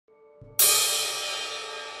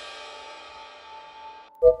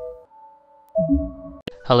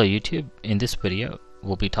Hello YouTube, in this video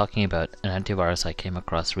we'll be talking about an antivirus I came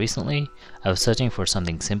across recently. I was searching for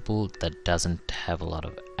something simple that doesn't have a lot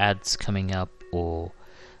of ads coming up or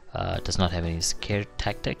does not have any scare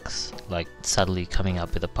tactics, like suddenly coming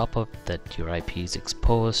up with a pop-up that your IP is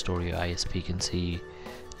exposed or your ISP can see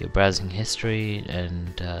your browsing history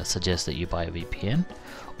and suggest that you buy a VPN,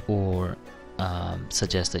 or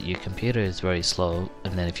suggest that your computer is very slow,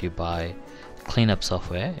 and then if you buy cleanup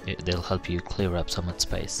software they'll help you clear up some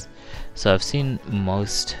space. So I've seen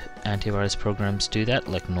most antivirus programs do that,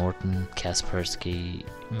 like Norton, Kaspersky,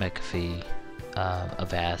 McAfee,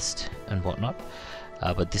 Avast and whatnot,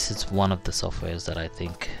 but this is one of the softwares that I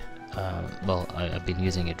think I've been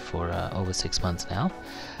using it for over 6 months now.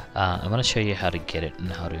 I want to show you how to get it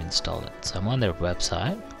and how to install it. So I'm on their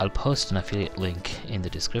website. I'll post an affiliate link in the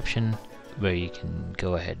description where you can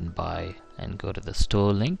go ahead and buy and go to the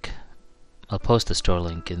store link. I'll post the store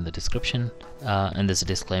link in the description, and there's a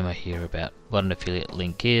disclaimer here about what an affiliate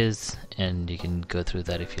link is, and you can go through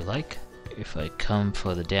that if you like. If I come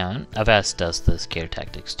further down, Avast does the scare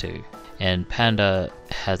tactics too, and Panda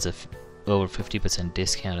has a over 50%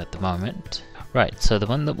 discount at the moment. Right, so the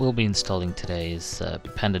one that we'll be installing today is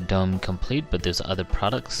Panda Dome Complete, but there's other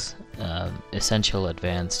products, Essential,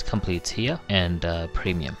 Advanced, Complete's here, and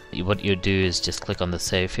Premium. What you do is just click on the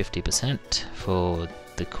Save 50% for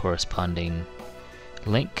the corresponding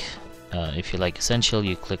link. If you like Essential,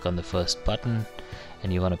 you click on the first button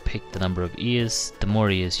and you want to pick the number of years. The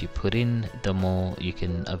more years you put in, the more you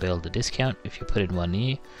can avail the discount. If you put in 1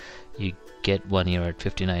 year, you get 1 year at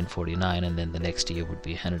 $59.49, and then the next year would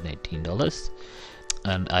be $118.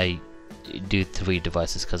 And I do 3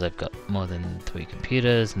 devices because I've got more than 3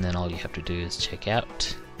 computers, and then all you have to do is check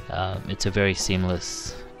out. It's a very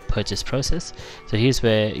seamless purchase process. So here's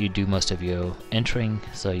where you do most of your entering.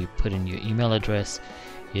 So you put in your email address,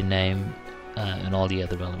 your name, and all the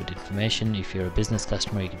other relevant information. If you're a business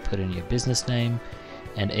customer, you can put in your business name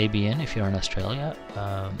and ABN if you're in Australia,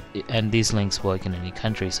 and these links work in any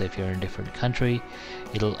country. So if you're in a different country,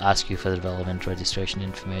 it'll ask you for the relevant registration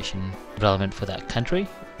information relevant for that country,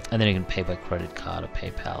 and then you can pay by credit card or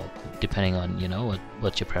PayPal depending on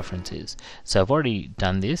what your preference is. So I've already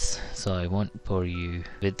done this, so I won't bore you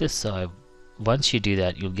with this. So once you do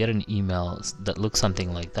that, you'll get an email that looks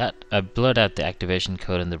something like that. I've blurred out the activation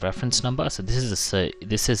code and the reference number. So this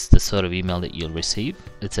is the sort of email that you'll receive.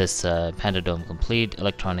 It says Panda Dome Complete,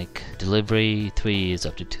 electronic delivery, 3 years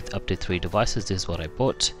up to 3 devices. This is what I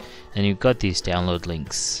bought, and you've got these download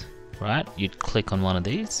links, right? You'd click on one of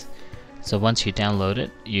these. So once you download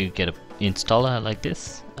it, you get an installer like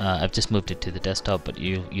this. I've just moved it to the desktop, but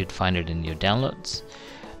you'd find it in your downloads.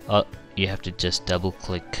 You have to just double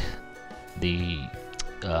click the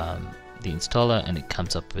installer, and it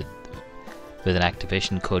comes up with an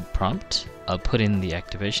activation code prompt. I'll put in the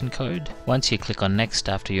activation code. Once you click on next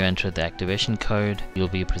after you enter the activation code, you'll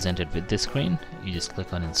be presented with this screen. You just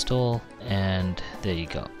click on install, and there you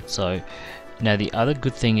go. So now the other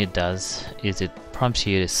good thing it does is it prompts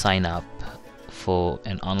you to sign up for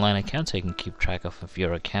an online account so you can keep track of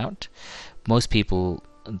your account. Most people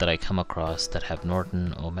that I come across that have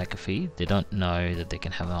Norton or McAfee, they don't know that they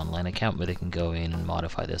can have an online account where they can go in and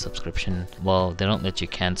modify their subscription. Well, they don't let you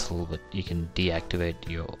cancel, but you can deactivate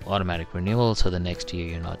your automatic renewal, so the next year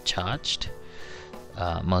you're not charged.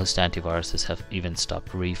 Most antiviruses have even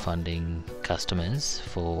stopped refunding customers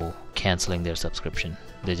for cancelling their subscription.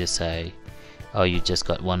 They just say, oh, you just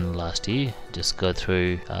got one last year, just go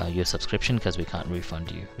through your subscription because we can't refund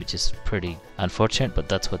you, which is pretty unfortunate, but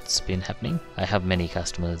that's what's been happening. I have many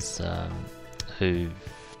customers who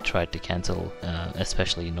tried to cancel,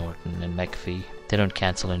 especially Norton and McAfee. They don't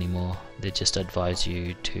cancel anymore. They just advise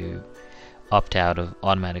you to opt out of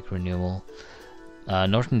automatic renewal.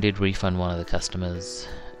 Norton did refund one of the customers.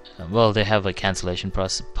 Well, they have a cancellation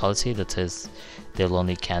policy that says they'll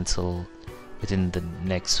only cancel within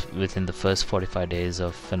the first 45 days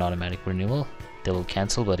of an automatic renewal. They will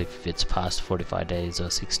cancel, but if it's past 45 days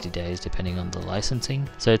or 60 days depending on the licensing.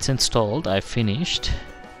 So it's installed, I've finished,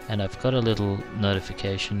 and I've got a little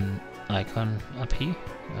notification icon up here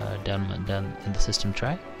down in the system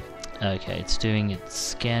tray. Okay, it's doing its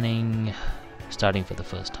scanning, starting for the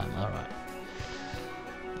first time.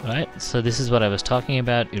 Alright, so this is what I was talking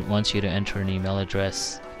about. It wants you to enter an email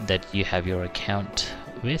address that you have your account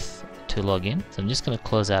with to log in. So I'm just going to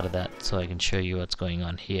close out of that so I can show you what's going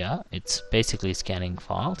on here. It's basically scanning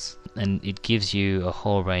files, and it gives you a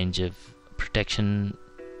whole range of protection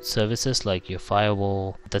services like your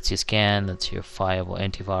firewall, that's your scan, that's your firewall,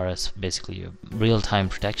 antivirus, basically your real-time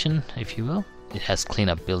protection, if you will. It has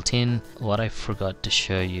cleanup built in. What I forgot to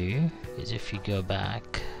show you is if you go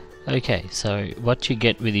back Okay, so what you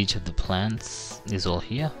get with each of the plans is all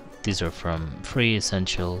here. These are from free,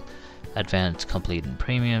 essential, advanced, complete, and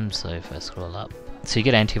premium. So if I scroll up, so you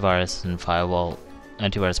get antivirus and firewall,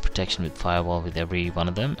 antivirus protection with firewall with every one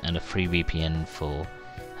of them, and a free VPN for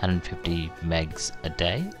 150 megs a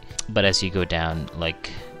day. But as you go down,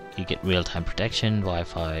 like, you get real-time protection,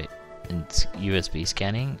 Wi-Fi, and USB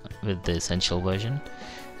scanning with the essential version.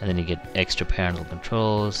 And then you get extra parental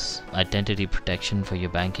controls, identity protection for your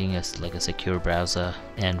banking as like a secure browser,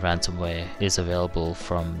 and ransomware is available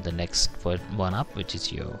from the next one up, which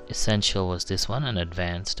is your essential was this one, and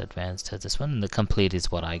advanced has this one, and the complete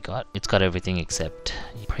is what I got. It's got everything except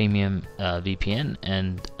premium VPN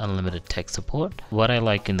and unlimited tech support. What I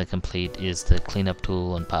like in the complete is the cleanup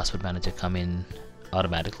tool and password manager come in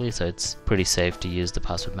automatically, so it's pretty safe to use the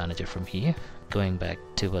password manager from here. Going back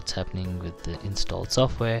to what's happening with the installed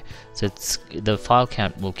software, so it's the file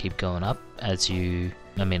count will keep going up as you,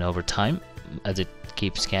 over time, as it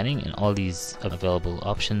keeps scanning, and all these available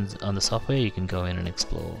options on the software you can go in and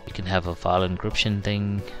explore. You can have a file encryption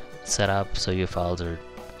thing set up so your files are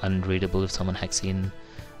unreadable if someone hacks in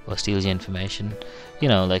or steals your information.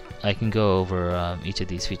 Like, I can go over each of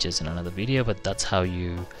these features in another video, but that's how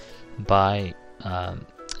you buy,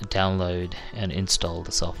 download, and install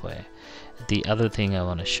the software. The other thing I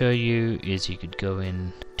want to show you is you could go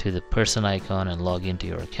in to the person icon and log into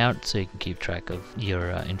your account so you can keep track of your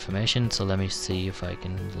information. So let me see if I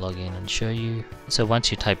can log in and show you. So once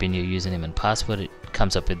you type in your username and password, it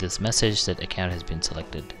comes up with this message that account has been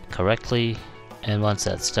selected correctly. And once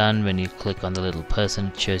that's done, when you click on the little person,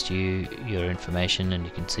 it shows you your information and you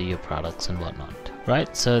can see your products and whatnot.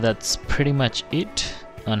 Right, so that's pretty much it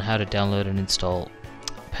on how to download and install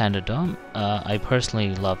Panda DOM. I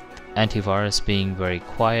personally love antivirus being very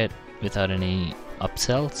quiet without any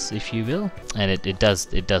upsells, if you will, and it does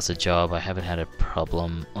the job. I haven't had a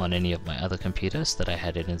problem on any of my other computers that I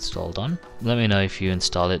had it installed on. Let me know if you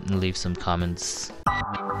install it and leave some comments.